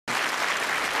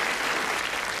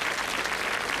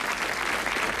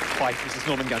Hi, this is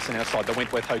Norman Gunston outside the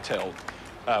Wentworth Hotel,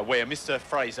 where Mr.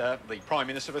 Fraser, the Prime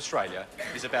Minister of Australia,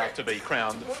 is about to be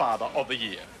crowned Father of the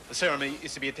Year. The ceremony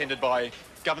is to be attended by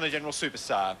Governor-General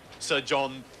Superstar Sir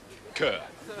John Kerr.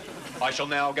 I shall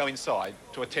now go inside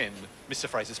to attend Mr.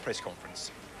 Fraser's press conference.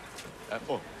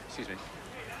 Oh, excuse me.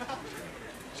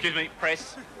 Excuse me,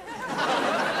 press.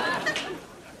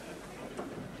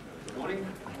 Good morning.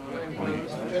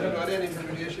 Gentlemen, I didn't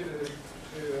introduce you to the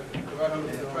right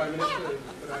honourable the Prime Minister,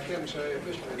 but I can say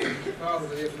officially that he's Father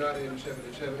of the Year for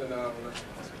 1977, and I'll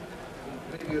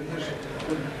leave you in his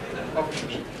good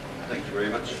offices. Thank you very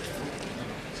much.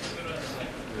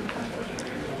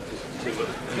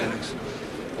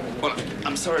 Well,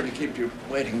 I'm sorry to keep you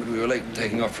waiting, but we were late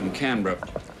taking off from Canberra.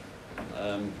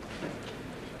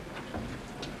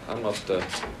 I'm not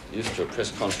used to a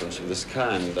press conference of this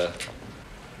kind.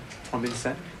 Prime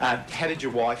Minister, how did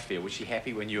your wife feel? Was she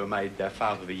happy when you were made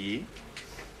Father of the Year?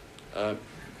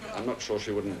 I'm not sure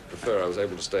she wouldn't prefer I was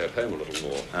able to stay at home a little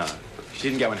more. She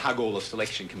didn't go and hug all the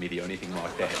selection committee or anything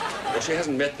like that? Well, she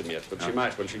hasn't met them yet, but she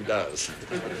might when she does.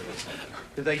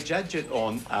 Did they judge it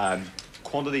on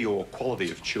quantity or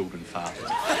quality of children fathered?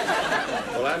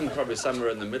 Well, I'm probably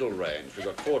somewhere in the middle range. We've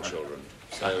got 4 children.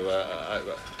 So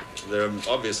there are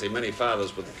obviously many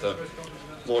fathers with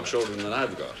more children than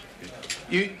I've got.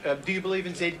 Do you believe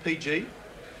in ZPG?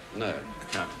 No.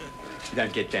 No. You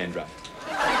don't get dandruff?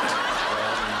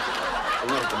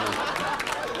 Not at the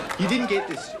moment. You didn't get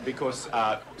this because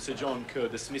Sir John Kerr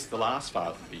dismissed the last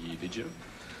Father of the Year, did you?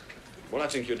 Well, I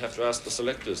think you'd have to ask the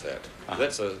selectors that.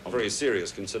 That's a very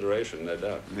serious consideration, no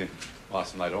doubt. Yeah. I'll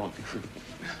ask them later on.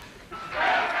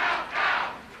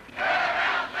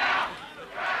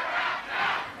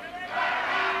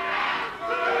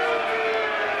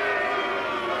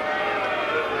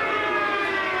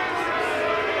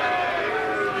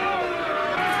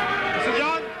 Sir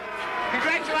John,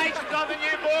 congratulations on the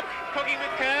new book, Cooking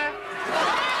with Kerr.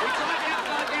 We tried to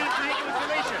upside down to make it a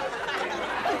solution.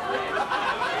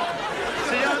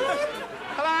 Sir John,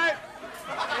 hello?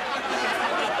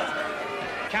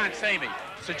 Can't see me.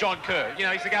 Sir John Kerr. You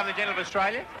know, he's the Governor-General of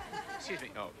Australia. Excuse me.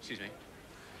 Oh, excuse me.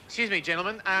 Excuse me,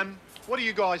 gentlemen. What are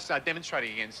you guys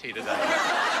demonstrating against here today? What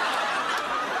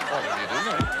are you doing,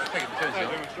 mate? Taking the turns,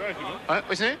 demonstration.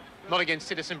 Isn't it? Not against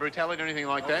citizen brutality or anything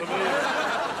like that?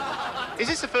 Is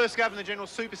this the first Governor-General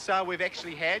Superstar we've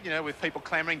actually had, you know, with people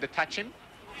clamouring to touch him?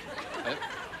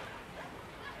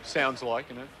 Sounds like,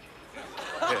 you know.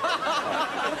 Yeah.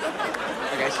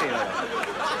 Okay, see you later.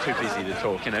 Too busy to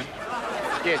talk, you know.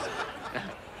 Yes.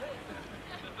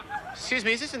 Excuse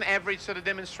me, is this an average sort of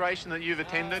demonstration that you've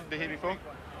attended here before?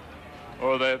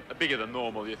 Or they're bigger than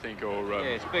normal, you think, or...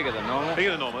 Yeah, it's bigger than normal.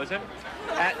 Bigger than normal, is it?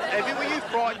 Were you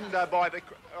frightened by the...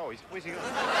 Oh, where's he going?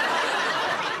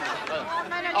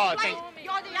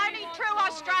 You're the only true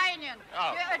Australian.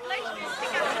 Oh. At least you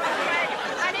pick up Australia.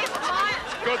 And if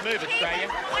Good move, Australia.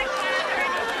 my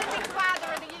Father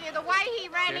of the Year, the way he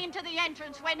ran into the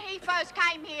entrance when he first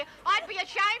came here, I'd be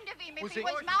ashamed of him if he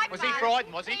was my father. Was he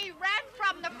frightened, was he? He ran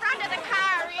from the front of the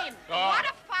car in. Oh. What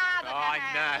a father to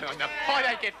have. No. I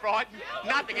don't get frightened.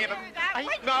 Nothing ever... do that, Hey,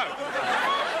 wouldn't no.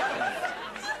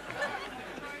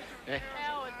 Yeah.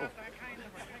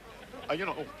 Oh, you're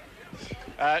not... Oh.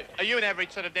 Are you an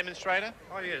average sort of demonstrator?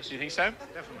 Oh, yes. Do you think so?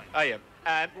 Definitely. Oh,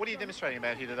 yeah. What are you demonstrating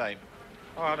about here today?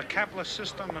 Oh, the capitalist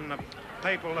system and the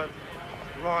people that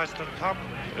rise to the top.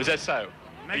 Is that so?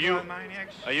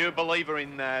 Megalomaniacs. Are you a believer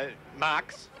in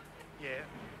Marx?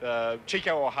 Yeah.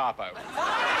 Chico or Harpo?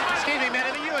 Excuse me,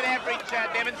 madam, are you an average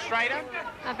demonstrator?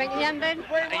 I beg your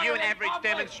pardon? Are you an average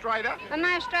demonstrator? Am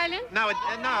I Australian? No, a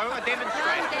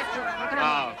demonstrator.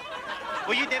 Oh.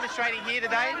 Were you demonstrating here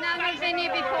today? No, I've been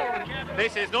here before.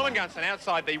 This is Norman Gunston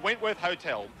outside the Wentworth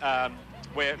Hotel,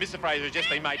 where Mr. Fraser has just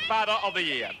been made Father of the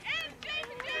Year.